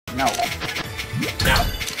No. Now.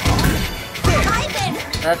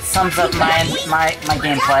 That sums up my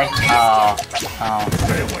gameplay. Oh. Oh.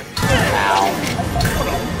 Ow.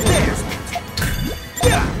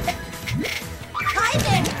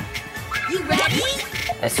 You ready?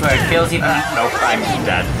 I swear it feels even. Nope, I'm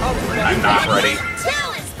dead. I'm not ready.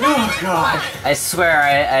 Oh god. I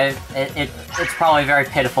swear it's probably very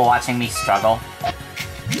pitiful watching me struggle.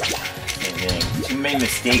 Too many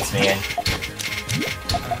mistakes, man.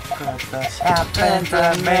 This happened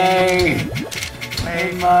to me.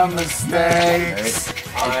 Made my mistakes.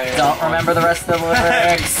 I don't remember the rest of the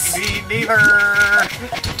lyrics. Me neither.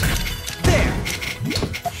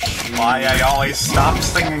 Why I always stop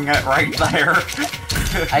singing it right there.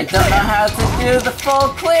 I don't know how to do the full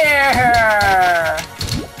clear.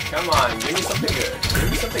 Come on, give me something good. Give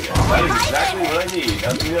me something good. That is exactly what I need.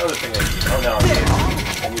 Now give me the other thing I need. Oh no,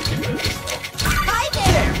 I need to get rid of this though.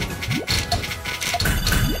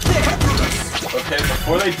 Okay,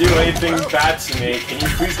 before they do anything bad to me, can you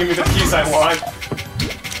please give me the piece I want?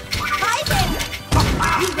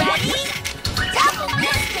 You ready?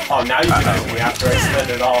 Oh, now you can me after I spend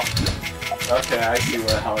it all. Okay, I see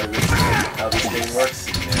how this game works.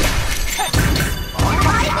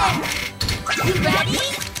 You ready?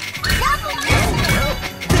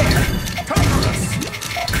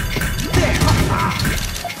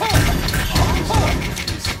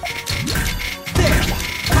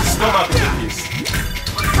 Still not the good piece.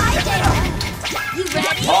 You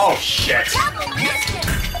ready? Oh shit!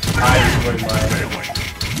 I destroyed mine.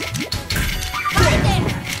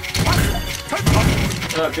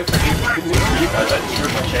 Good news for you guys, I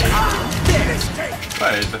destroyed my chain.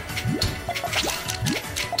 Good.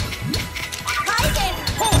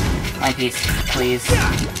 My piece, please.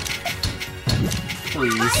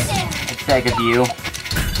 Please. I beg of you.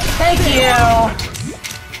 Thank you!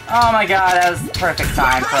 Oh my god, that was the perfect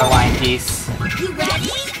time for a line piece. You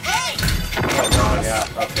ready? Oh no, yeah,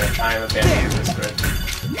 okay, I am abandoning this thread.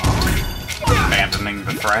 Abandoning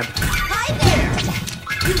the thread.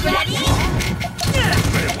 You ready?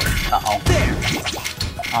 Uh-oh.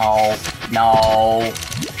 Oh, no.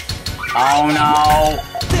 Oh no.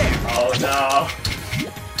 Oh no.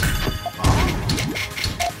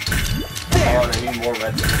 Oh, and I need more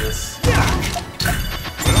red than this.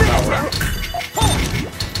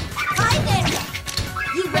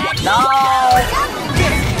 You ready? No!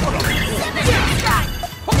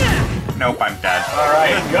 Nope, I'm dead.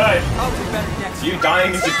 Alright, good. You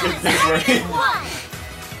dying is a good thing for me.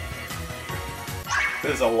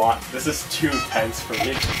 This is a lot. This is too tense for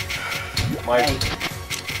me.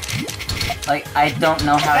 Like, I don't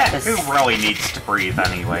know how to... Who really needs to breathe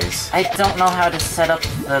anyways? I don't know how to set up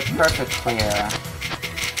the perfect clear.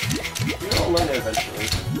 You'll learn it eventually.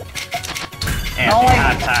 And No, you I-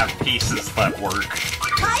 had to have pieces that work.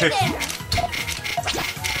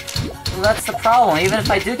 Well, that's the problem. Even if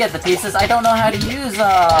I do get the pieces, I don't know how to use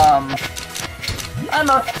them. I'm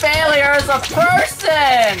a failure as a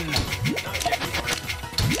person!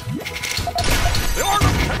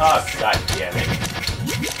 Oh, god damn it.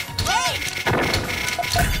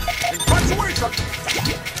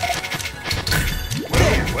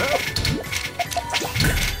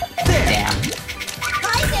 Damn.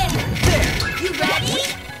 You ready?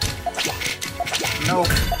 Nope.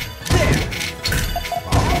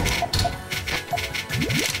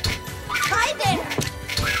 Hi there.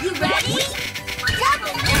 You ready?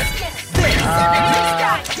 Double biscuit.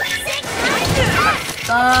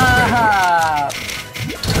 Stop!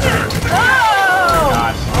 No!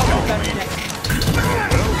 Gosh, kill me.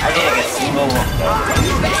 I didn't get single one.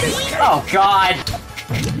 Oh god!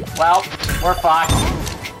 Well, we're fucked.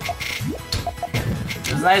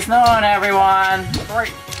 It was nice knowing everyone.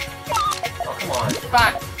 Great. Oh, come on.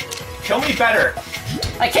 Fuck! Kill me better.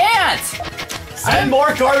 I can't! Send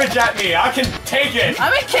more garbage at me. I can take it.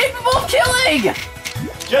 I'm incapable of killing!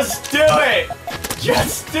 Just do it.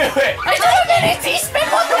 Just do it. I don't have any T-spin,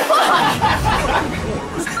 what the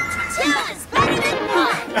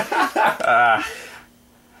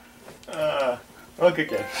fuck? Okay,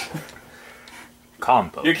 good.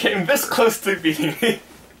 Combo. You came this close to beating me.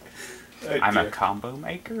 Oh, I'm a dear. combo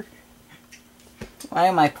maker? Why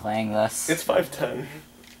am I playing this? It's 5:10.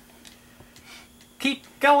 Keep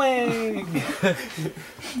going!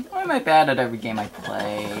 Why am I bad at every game I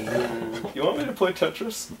play? You want me to play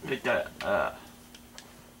Tetris?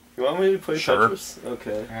 You want me to play Sure. Tetris?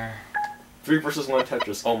 Okay. 3 versus 1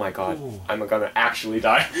 Tetris. Oh my god. I'm gonna actually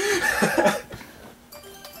die.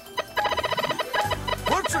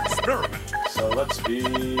 Let's experiment. So let's be...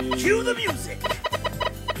 Cue the music.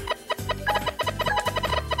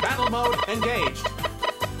 Battle mode engaged.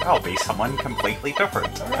 I'll be someone completely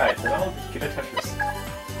different. Alright, then I'll get a Tetris.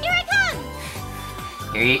 Here I come!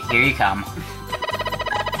 Here you come.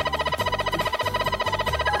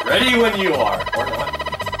 Ready when you are, or not.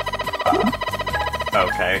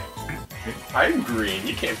 Okay. I'm green,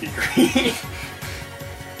 you can't be green.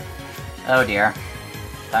 Oh dear.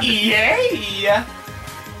 Time to... Yay!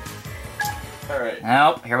 Alright.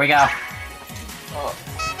 Nope, here we go. Oh.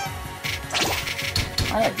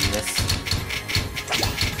 I gotta do this.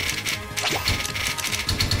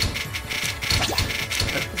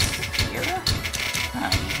 Put this here? I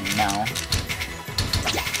don't even know.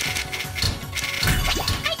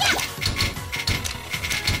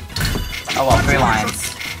 Oh well, 3 lines.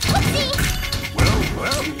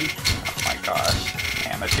 Oh my gosh.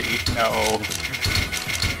 Amity, no.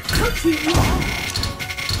 What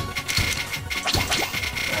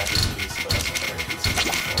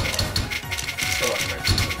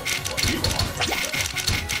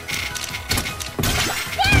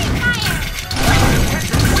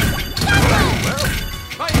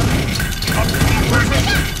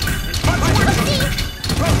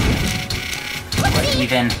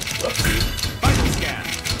even? Vital scan.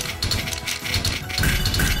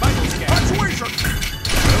 Vital scan. Punctuation.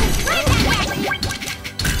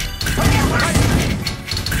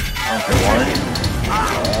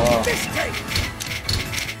 This take.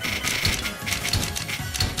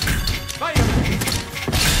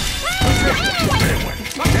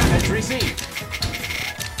 Damage received.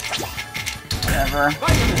 Whatever.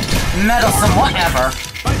 Meddlesome, whatever.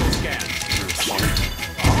 Vital scan.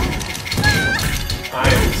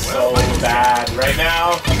 I'm so bad right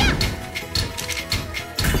now.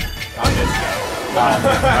 I'll just go.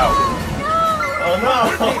 Oh no!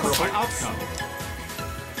 My outcome.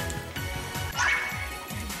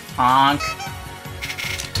 Honk.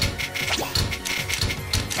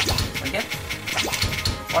 We get,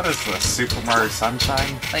 What is this, Super Mario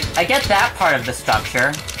Sunshine? like, I get that part of the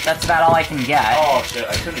structure. That's about all I can get. Oh shit,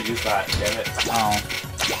 I could have used that, damn it. Oh.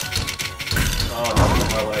 Oh, no, what the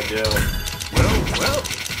hell would I do? Well.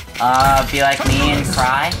 Be like me and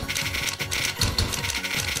cry?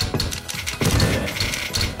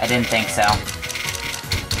 I didn't think so.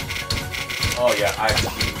 Oh yeah,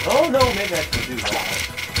 oh no, maybe I can do that.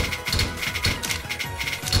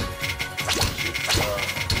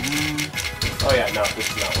 Oh yeah, no, this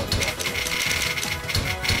is not what you want for me.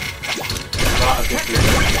 Not a good deal.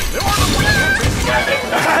 Damn it.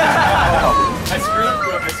 I screwed up.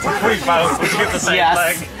 We both did the same Yes.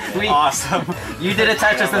 thing. We- Awesome. You did a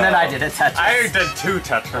Tetris and then I did a Tetris. I did 2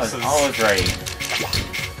 Tetrises. All is right.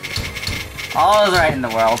 All is right in the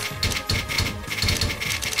world.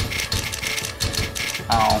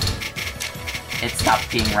 Oh. It stopped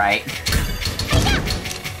being right.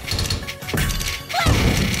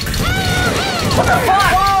 What the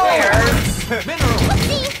fuck? Mineral.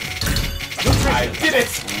 I did it!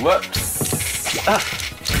 Whoops.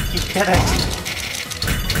 You did it.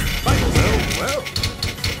 Well.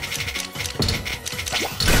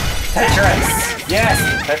 Tetris! Yes!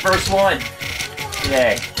 My first one!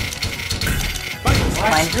 Yay.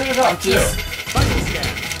 Mine, screwed it up, keys. Vital scan.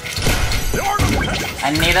 I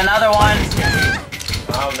need another one!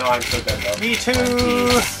 Oh no, I'm so dead though. Me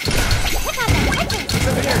too.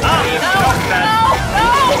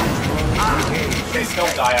 Please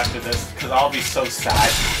don't die after this, because I'll be so sad.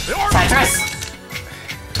 Tetris!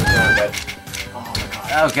 Oh, I'm dead. Oh my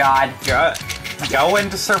god. Oh god. Go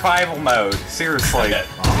into survival mode. Seriously. I'm dead.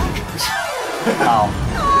 Oh.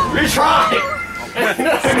 Retry! I'm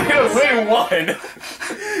gonna win one!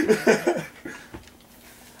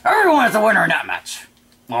 Everyone is a winner in that match.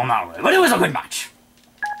 Well, not really, but it was a good match.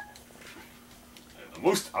 The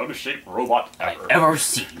most out-of-shape robot I've ever. ever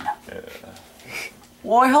seen.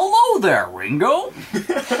 Why, hello there, Ringo.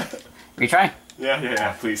 Retry?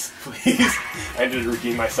 Yeah, please. I had to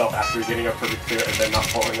redeem myself after getting a perfect clear and then not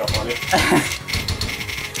following up on it.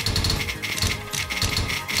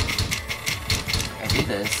 I do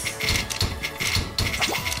this.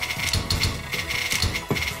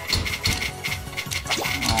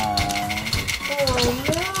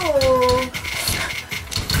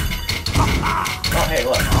 Oh, hey,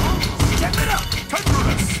 look. Check it out.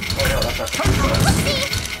 Tetris. Oh, no, that's not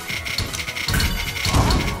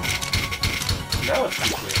Now it's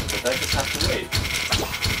complete, but I just have to wait.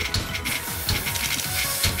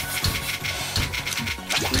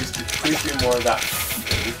 Please do more of that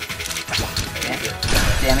thing.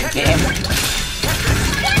 Damn it, game.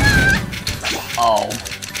 Oh.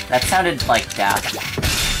 That sounded like death.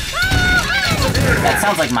 That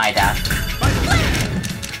sounds like my death.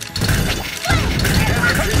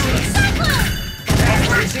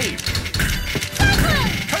 Received.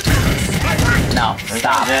 No,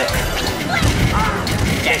 stop.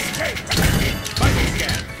 Yes.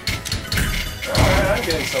 Alright, I'm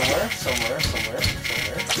getting somewhere.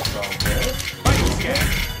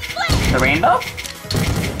 The rainbow?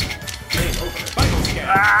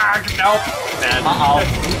 Ah, nope. Uh-oh.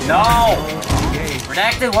 No!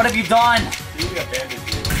 Redacted, what have you done? You got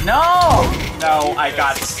bandaged. No! No, I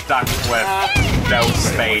got stuck with no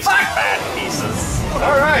space and bad pieces.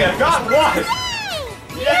 Alright, I got one!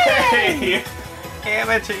 Yay!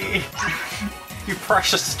 Amity! You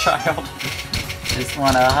precious child. Just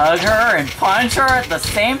wanna hug her and punch her at the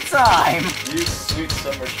same time. You sweet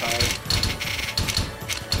summer child.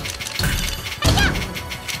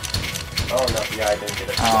 Oh no, yeah, I didn't get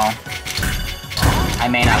it. Oh. I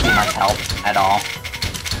may not be much help at all.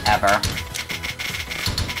 Ever.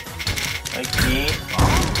 Like me.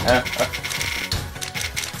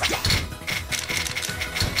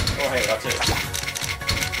 Oh hey, that's it.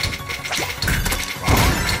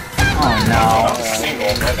 Oh no.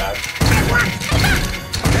 Single, my bad.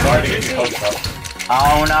 Sorry to get you hopes up.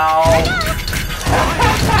 Oh no.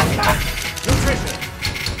 Nutrition.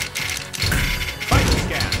 Vital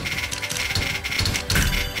scan.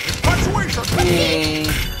 Punctuation. Yay.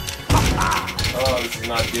 Oh, this is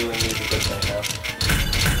not dealing me the good thing now.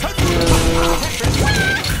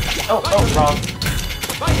 Oh, wrong.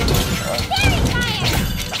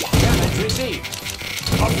 Damage received.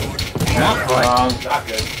 Not good. Wrong. Not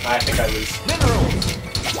good. I think I lose. Minerals.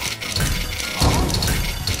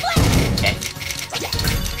 Okay.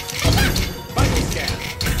 Vital scan.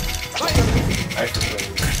 I completely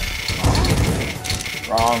lose.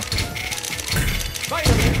 Wrong.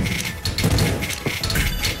 Vitamin.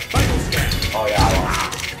 Vital scan. Oh yeah, I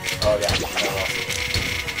lost. Oh yeah, I lost.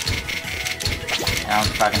 I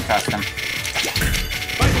don't fucking trust him.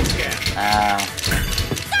 Vital scan.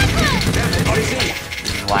 Damage received.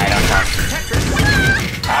 This is why I don't trust him. Tetris.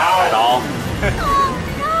 At all.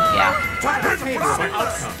 Yeah. Favorable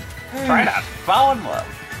outcome. Try not to fall in love.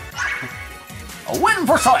 A win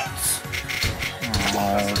for science!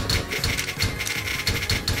 Oh.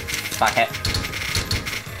 Fuck it.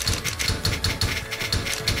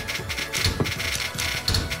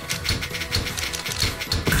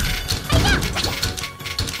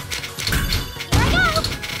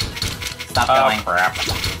 Stop going. Crap.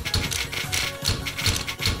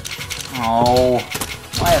 Oh.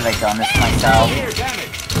 Why have I done this to myself? Clear damage.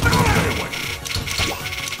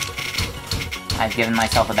 I've given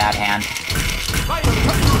myself a bad hand. Vital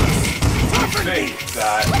Think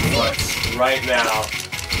that what's right now.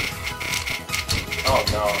 Oh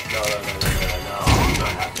no, no, it's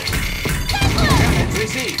not happening. damage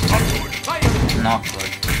received. Vital. Not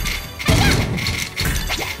good.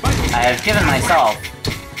 I have given myself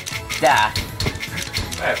death.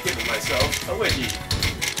 I have given myself a wiki.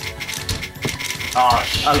 Oh,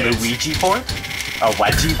 a Luigi board? A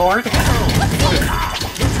wedgie board?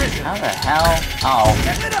 How the hell? Oh.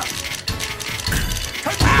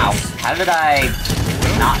 Wow. How did I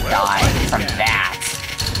not die from that?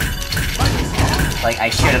 Like, I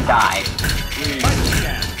should have died.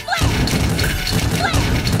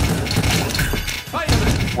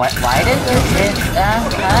 What? Why did it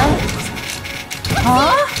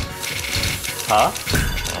huh? Huh?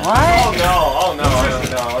 What? Oh no,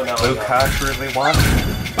 Lukash really won?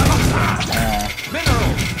 Mineral.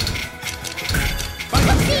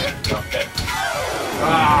 Okay.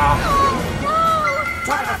 Ah,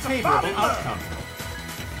 Favorable outcome.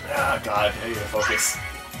 God, I need to focus.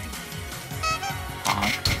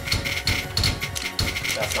 Honk.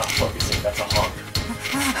 That's not focusing, that's a honk.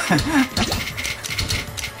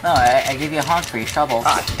 No, I gave you a honk for your trouble.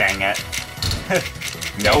 Ah, dang it.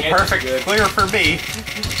 No perfect Good. clear for me.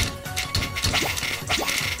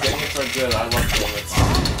 Dingets are good, I love dingets.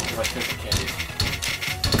 They're my favorite candy.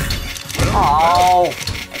 Oh,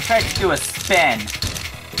 I tried to do a spin.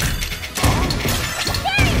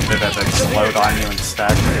 Did it explode on you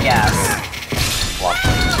instead? Yes. What?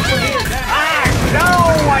 Ah, no!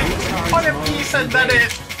 I put a piece and then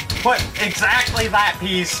it put exactly that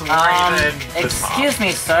piece right in the Excuse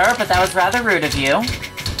me, sir, but that was rather rude of you.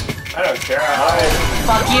 I don't care,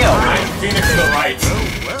 Fuck you. I'm Phoenix to the right.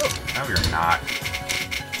 No, you're not.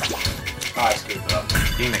 Oh, I screwed it up.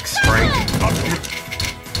 Phoenix straight.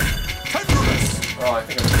 Oh, I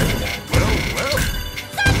think I'm good again.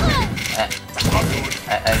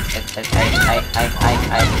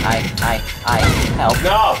 Help.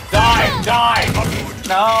 No! Die! Die!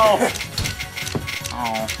 No!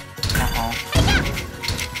 Oh. Uh-oh.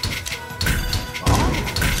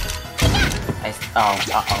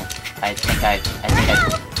 Uh-oh. I think I...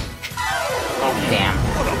 Oh, damn.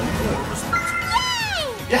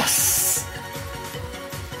 Yes!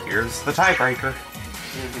 Here's the tiebreaker.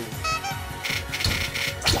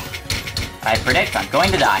 I predict I'm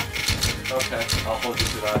going to die. Okay, I'll hold you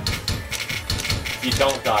to that. If you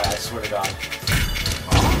don't die, I swear to God.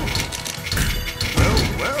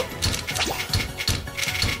 Well.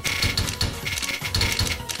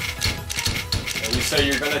 And you say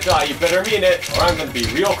you're gonna die, you better mean it, or I'm gonna be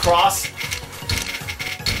real cross.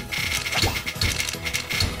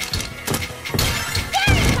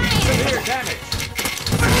 Severe damage.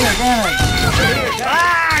 Severe damage.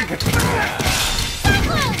 Lag!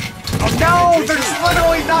 Oh no! There's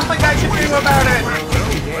literally nothing I can do about it!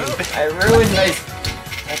 I ruined my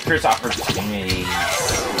Tetris opportunities.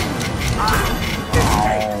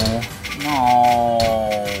 No.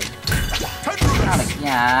 Not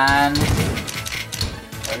again.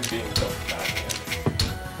 I'm being so bad again.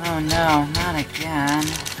 Oh no, not again.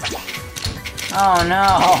 Oh no.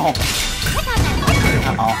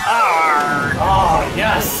 Uh-oh. Oh,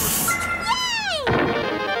 yes!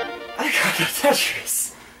 I got the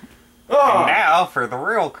Tetris! And Oh! now for the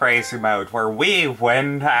real crazy mode, where we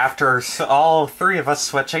win after all three of us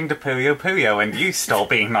switching to Puyo Puyo and you still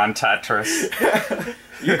being on Tetris.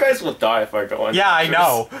 You guys will die if I go on Yeah, I Tetris.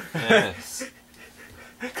 know. Yes.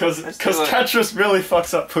 Because do it. Tetris really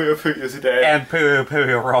fucks up Puyo Puyo's day. And Puyo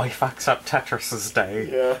Puyo really fucks up Tetris's day.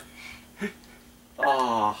 Yeah.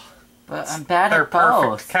 Oh. But I'm bad They're at perfect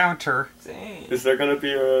both. counter. Dang. Is there gonna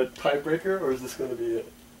be a tiebreaker, or is this gonna be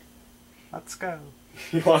it? Let's go.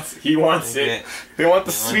 He wants it. They want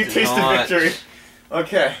the sweet it taste of not. victory.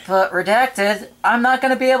 Okay. But redacted, I'm not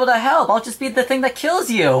gonna be able to help. I'll just be the thing that kills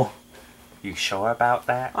you. You sure about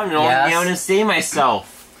that? I'm not Yes. going to see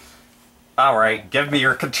myself. Alright, give me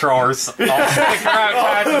your controllers. I'll figure out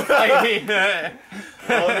how to play.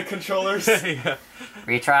 All the controllers. Yeah.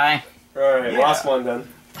 Retry. Alright, Yeah. last one then.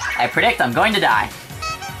 I predict I'm going to die.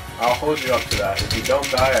 I'll hold you up to that. If you don't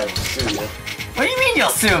die, I will sue you. What do you mean you'll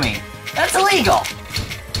sue me? That's illegal.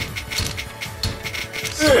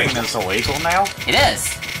 Suing is illegal now? It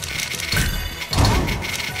is.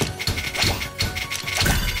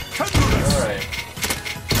 Alright.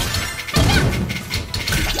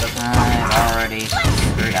 I've already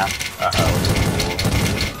screwed up.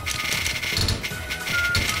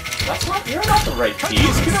 That's not, you're not the right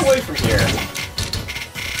keys. Get away from here.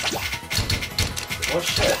 Oh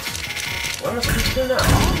shit. What am I supposed to do now?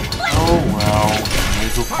 Oh well, may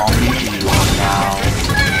as well call me Elon now.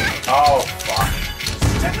 Oh, fuck.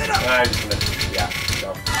 I'm just gonna, yeah, no.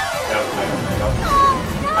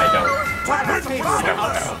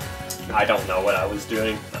 I don't know what I was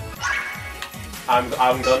doing. I'm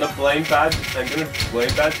gonna blame bad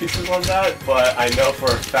pieces on that, but I know for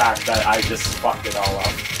a fact that I just fucked it all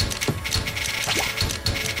up.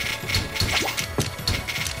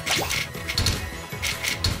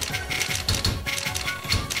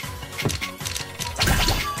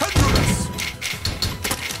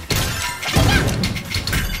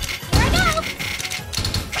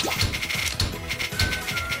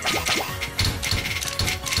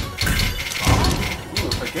 Ooh,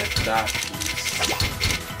 forget that piece.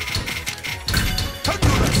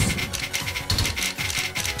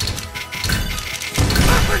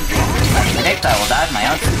 I predict I will die of my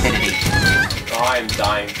own stupidity. Oh, I'm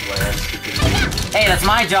dying to my own stupidity. Hey, that's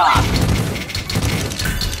my job!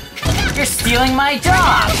 You're stealing my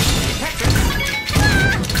job!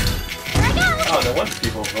 Oh, no wonder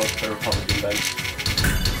people vote for Republican then.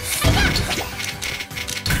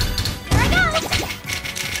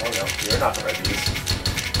 Oh no, you're not the right piece.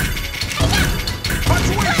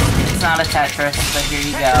 It's not a Tetris, but here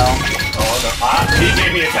you go. Oh no. Ah, he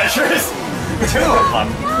gave me a Tetris! Two of them.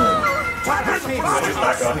 This is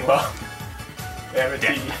not going well. Damn it,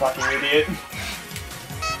 you fucking idiot.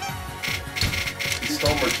 He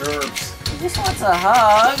stole my gerbs. He just wants a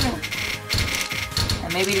hug.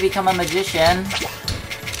 And maybe to become a magician.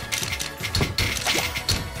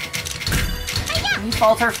 Can you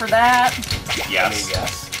falter for that? Yes.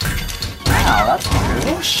 Yes. Wow, that's rude.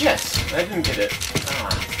 Oh shit! I didn't get it. Ah.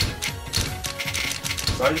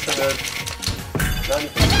 So I'm just gonna... Not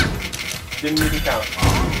even... Didn't even count.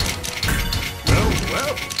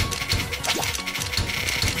 Well.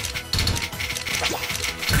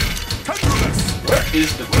 Where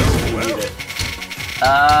is the piece we need it?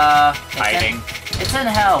 Hiding. It's in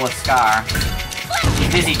hell with Scar.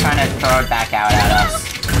 He's busy trying to throw it back out at us.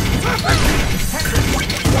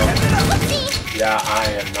 Yeah,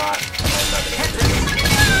 I'm not gonna do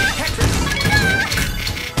this.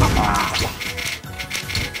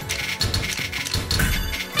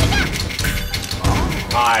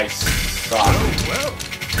 I suck.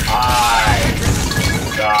 I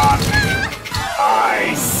suck.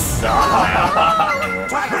 I suck.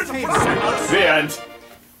 The end.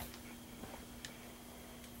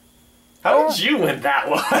 How did you win that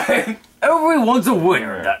one? Everyone's a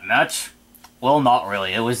winner in that match. Well, not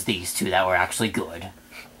really. It was these two that were actually good.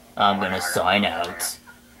 I'm gonna sign out.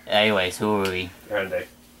 Anyways, who are we? Randy.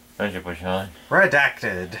 Redacted.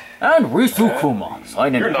 Redacted. And Risu Kuma.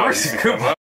 Signing You're out. not.